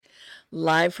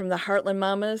Live from the Heartland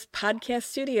Mamas podcast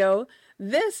studio,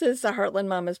 this is the Heartland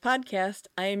Mamas podcast.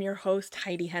 I am your host,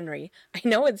 Heidi Henry. I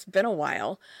know it's been a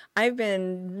while. I've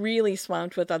been really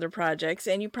swamped with other projects,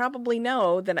 and you probably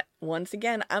know that, once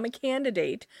again, I'm a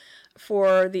candidate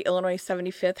for the Illinois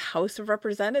 75th House of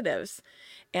Representatives,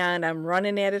 and I'm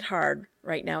running at it hard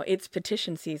right now. It's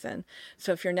petition season.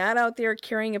 So if you're not out there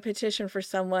carrying a petition for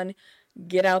someone,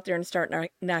 get out there and start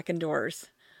knocking doors.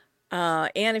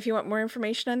 And if you want more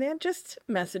information on that, just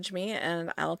message me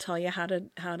and I'll tell you how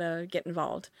to get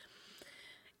involved.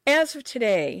 As of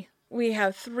today, we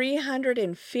have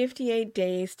 358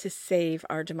 days to save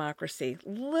our democracy.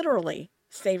 Literally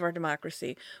save our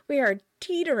democracy. We are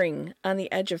teetering on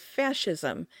the edge of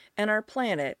fascism and our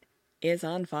planet is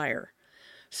on fire.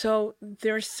 So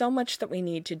there's so much that we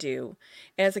need to do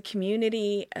as a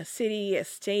community, a city, a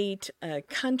state, a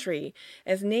country,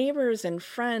 as neighbors and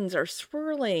friends are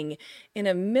swirling in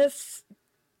a mist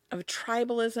of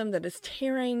tribalism that is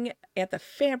tearing at the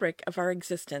fabric of our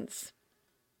existence.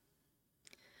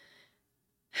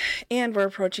 And we're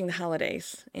approaching the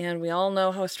holidays, and we all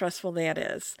know how stressful that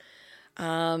is.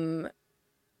 And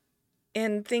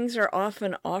things are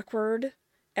often awkward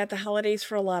at the holidays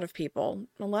for a lot of people.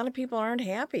 A lot of people aren't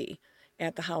happy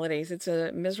at the holidays. It's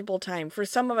a miserable time. For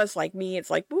some of us like me, it's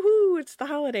like, woohoo, it's the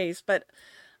holidays. But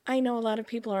I know a lot of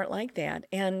people aren't like that.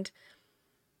 And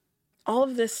all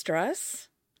of this stress,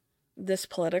 this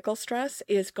political stress,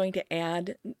 is going to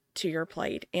add to your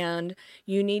plate. And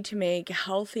you need to make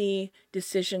healthy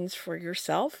decisions for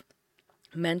yourself,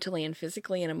 mentally and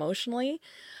physically and emotionally.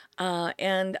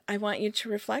 And I want you to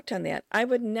reflect on that. I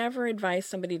would never advise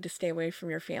somebody to stay away from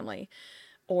your family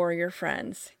or your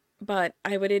friends, but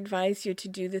I would advise you to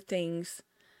do the things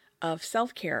of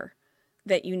self-care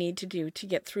that you need to do to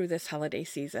get through this holiday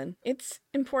season. It's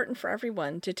important for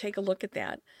everyone to take a look at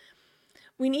that.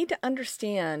 We need to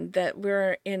understand that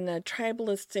we're in a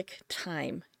tribalistic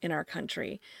time in our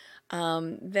country,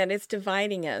 that it's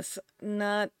dividing us,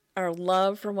 not our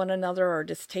love for one another or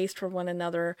distaste for one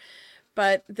another,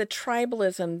 but the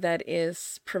tribalism that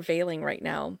is prevailing right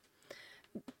now.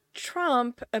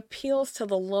 Trump appeals to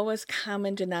the lowest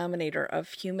common denominator of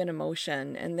human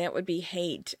emotion, and that would be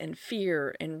hate and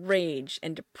fear and rage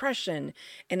and depression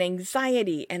and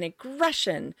anxiety and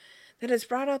aggression that has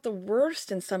brought out the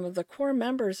worst in some of the core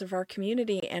members of our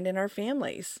community and in our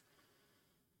families.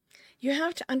 You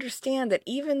have to understand that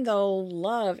even though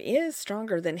love is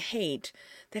stronger than hate,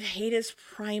 that hate is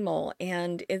primal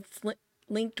and it's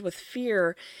linked with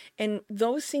fear, and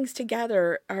those things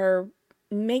together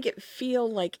make it feel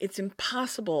like it's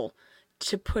impossible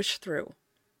to push through.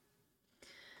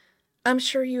 I'm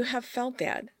sure you have felt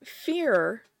that.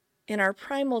 Fear in our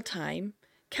primal time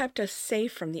kept us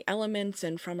safe from the elements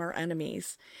and from our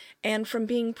enemies, and from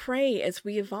being prey as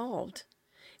we evolved.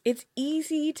 It's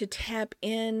easy to tap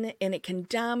in, and it can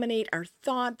dominate our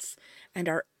thoughts and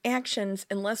our actions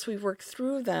unless we work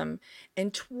through them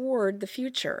and toward the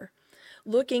future.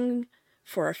 Looking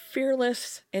for a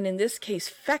fearless, and in this case,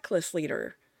 feckless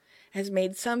leader has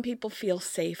made some people feel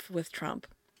safe with Trump.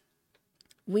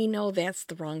 We know that's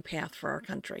the wrong path for our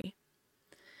country.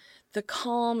 The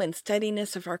calm and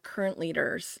steadiness of our current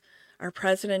leaders, our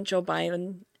President Joe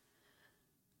Biden,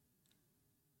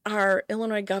 our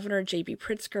Illinois Governor J.B.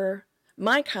 Pritzker,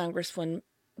 my Congresswoman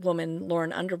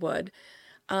Lauren Underwood,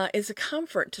 is a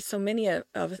comfort to so many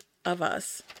of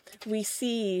us. We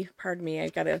see, pardon me,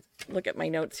 I've got to look at my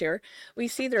notes here. We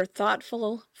see their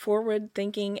thoughtful, forward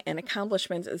thinking and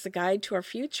accomplishments as a guide to our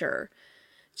future,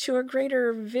 to a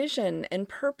greater vision and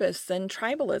purpose than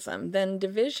tribalism, than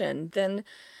division, than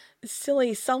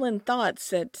silly, sullen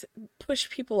thoughts that push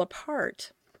people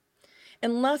apart.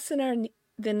 In less than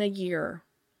a year,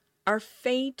 our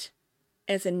fate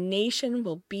as a nation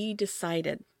will be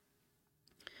decided.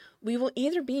 We will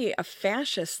either be a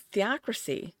fascist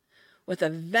theocracy with a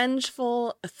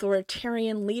vengeful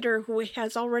authoritarian leader who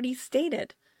has already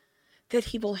stated that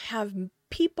he will have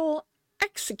people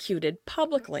executed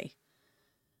publicly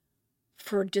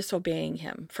for disobeying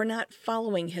him, for not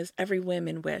following his every whim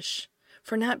and wish,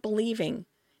 for not believing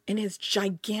in his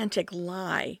gigantic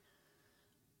lie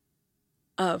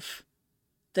of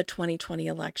the 2020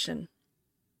 election.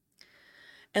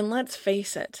 And let's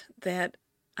face it, that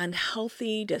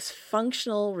unhealthy,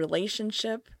 dysfunctional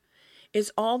relationship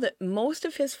is all that most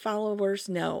of his followers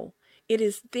know. It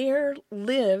is their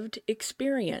lived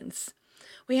experience.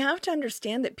 We have to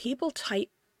understand that people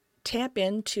tap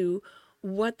into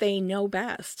what they know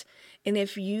best. And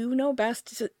if you know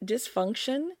best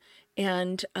dysfunction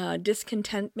and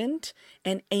discontentment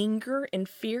and anger and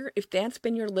fear, if that's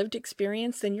been your lived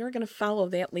experience, then you're going to follow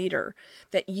that leader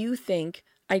that you think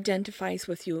identifies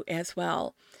with you as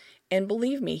well. And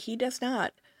believe me, he does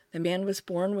not. The man was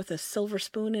born with a silver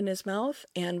spoon in his mouth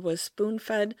and was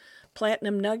spoon-fed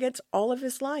platinum nuggets all of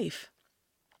his life.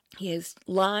 He has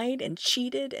lied and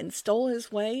cheated and stole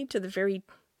his way to the very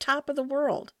top of the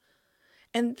world.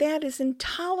 And that is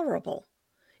intolerable.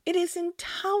 It is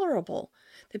intolerable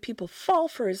that people fall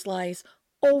for his lies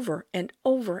over and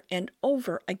over and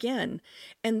over again,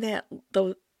 and that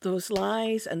those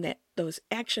lies and that those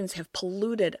actions have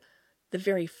polluted the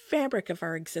very fabric of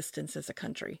our existence as a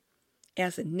country,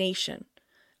 as a nation,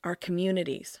 our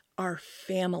communities, our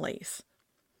families.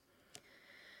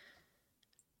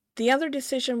 The other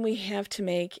decision we have to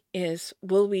make is,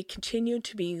 will we continue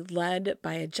to be led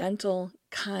by a gentle,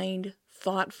 kind,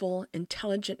 thoughtful,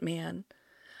 intelligent man,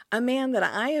 a man that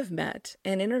I have met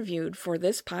and interviewed for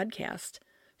this podcast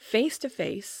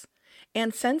face-to-face,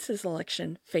 and since his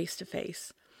election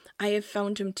face-to-face. I have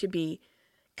found him to be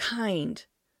kind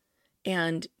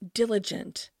and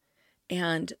diligent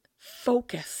and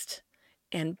focused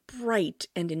and bright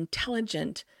and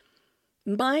intelligent.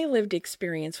 My lived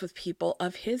experience with people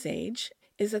of his age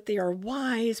is that they are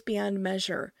wise beyond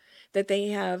measure, that they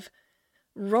have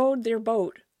rowed their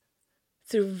boat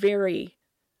through very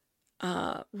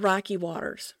rocky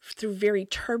waters, through very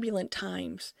turbulent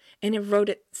times, and have rowed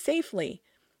it safely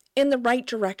in the right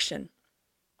direction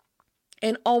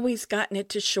and always gotten it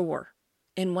to shore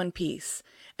in one piece.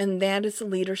 And that is the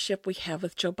leadership we have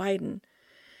with Joe Biden.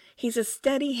 He's a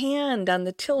steady hand on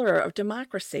the tiller of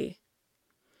democracy.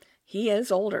 He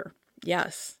is older,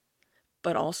 yes,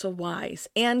 but also wise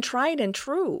and tried and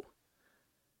true.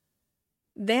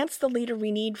 That's the leader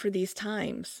we need for these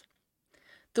times.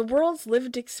 The world's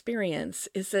lived experience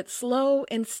is that slow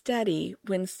and steady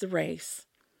wins the race.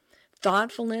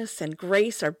 Thoughtfulness and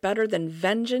grace are better than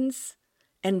vengeance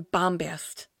and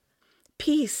bombast.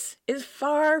 Peace is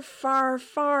far, far,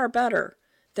 far better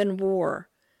than war.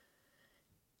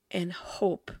 And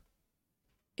hope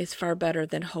is far better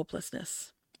than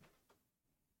hopelessness.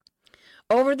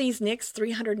 Over these next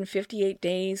 358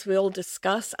 days, we'll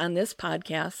discuss on this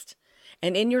podcast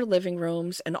and in your living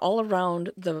rooms and all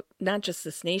around not just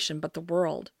this nation, but the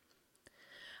world,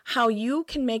 how you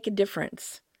can make a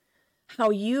difference, how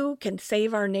you can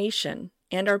save our nation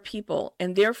and our people,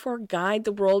 and therefore guide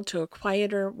the world to a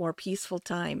quieter, more peaceful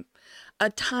time, a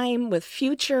time with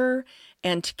future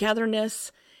and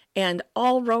togetherness and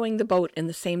all rowing the boat in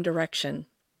the same direction.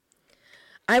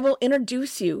 I will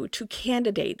introduce you to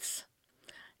candidates,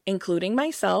 including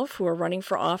myself, who are running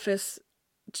for office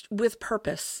with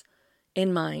purpose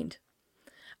in mind.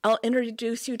 I'll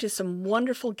introduce you to some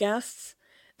wonderful guests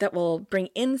that will bring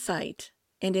insight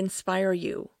and inspire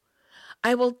you.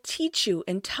 I will teach you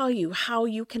and tell you how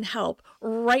you can help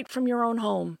right from your own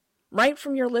home, right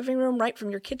from your living room, right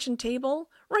from your kitchen table,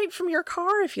 right from your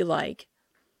car if you like.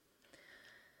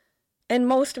 And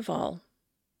most of all,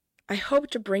 I hope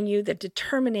to bring you the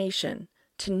determination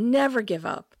to never give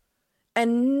up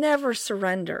and never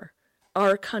surrender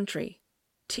our country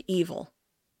to evil.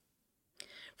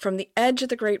 From the edge of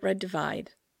the Great Red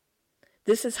Divide,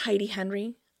 this is Heidi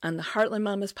Henry on the Heartland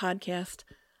Mamas podcast.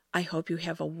 I hope you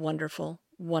have a wonderful,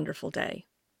 wonderful day.